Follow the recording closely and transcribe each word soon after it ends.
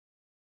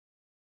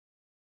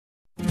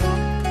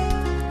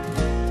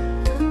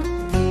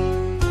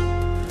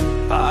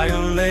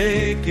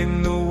lake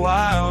in the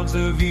wilds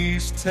of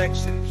East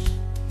Texas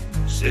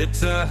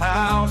sits a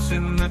house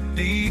in the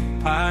deep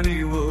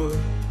piney wood.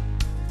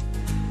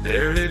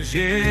 There lives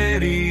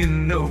Yeti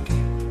and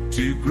Noki,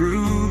 two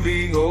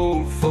groovy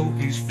old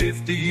folkies,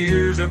 50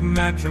 years of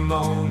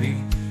matrimony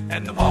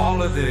and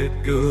all of it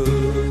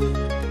good.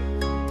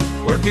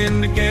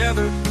 Working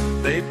together,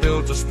 they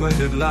built a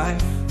splendid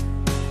life.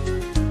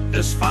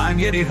 This fine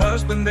Yeti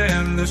husband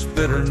and this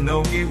bitter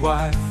Noki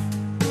wife.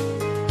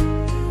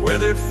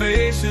 Weathered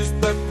faces,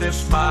 but their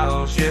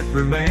smiles yet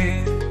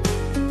remain.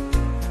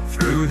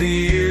 Through the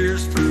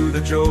years, through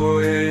the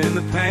joy and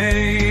the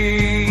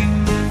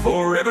pain,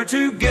 forever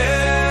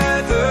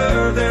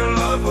together their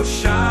love will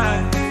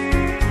shine.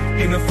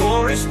 In the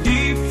forest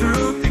deep,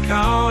 through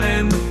pecan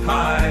and the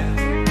pine,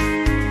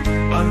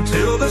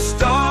 until the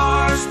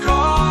stars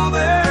call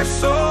their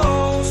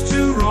souls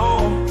to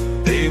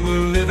roam. They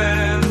will live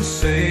and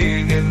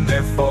sing in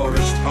their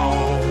forest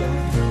home.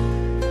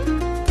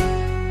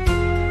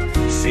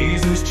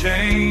 Seasons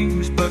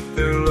change, but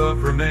their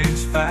love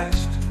remains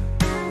fast,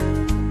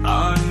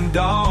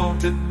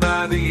 undaunted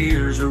by the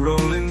years are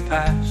rolling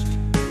past.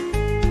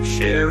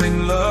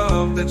 Sharing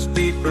love that's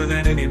deeper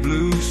than any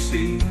blue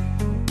sea.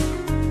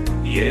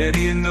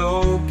 Yeti and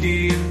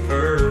Noki in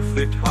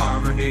perfect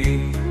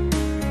harmony,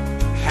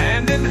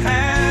 hand in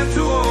hand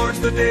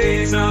towards the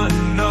days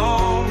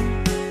unknown.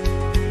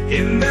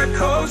 In their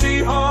cozy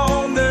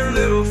home, their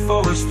little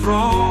forest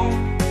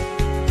throne.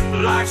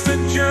 Life's a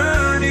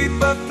journey,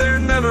 but they're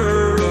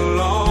never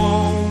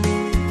alone.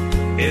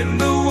 In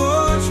the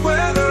woods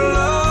where their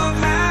love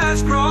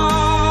has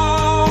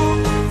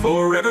grown,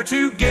 forever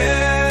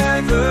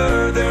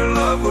together their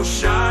love will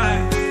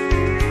shine.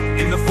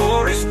 In the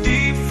forest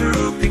deep,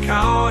 through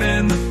pecan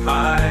and the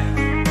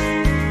pine,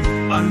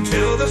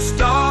 until the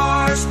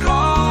stars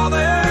call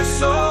their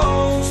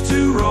souls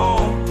to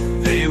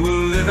roam. They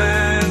will live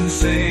and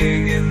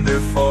sing in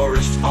their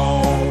forest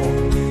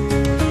home.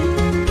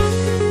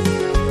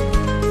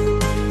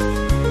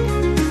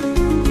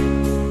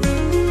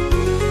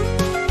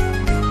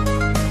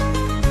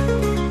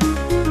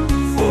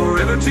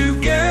 Forever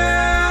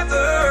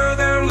together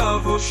their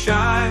love will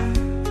shine.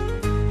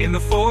 In the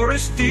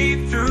forest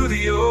deep, through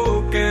the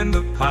oak and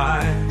the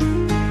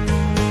pine,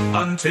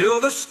 until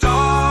the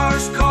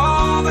stars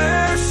call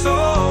their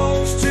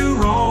souls to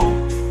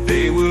roam.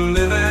 They will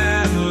live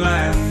and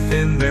laugh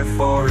in their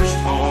forest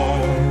home.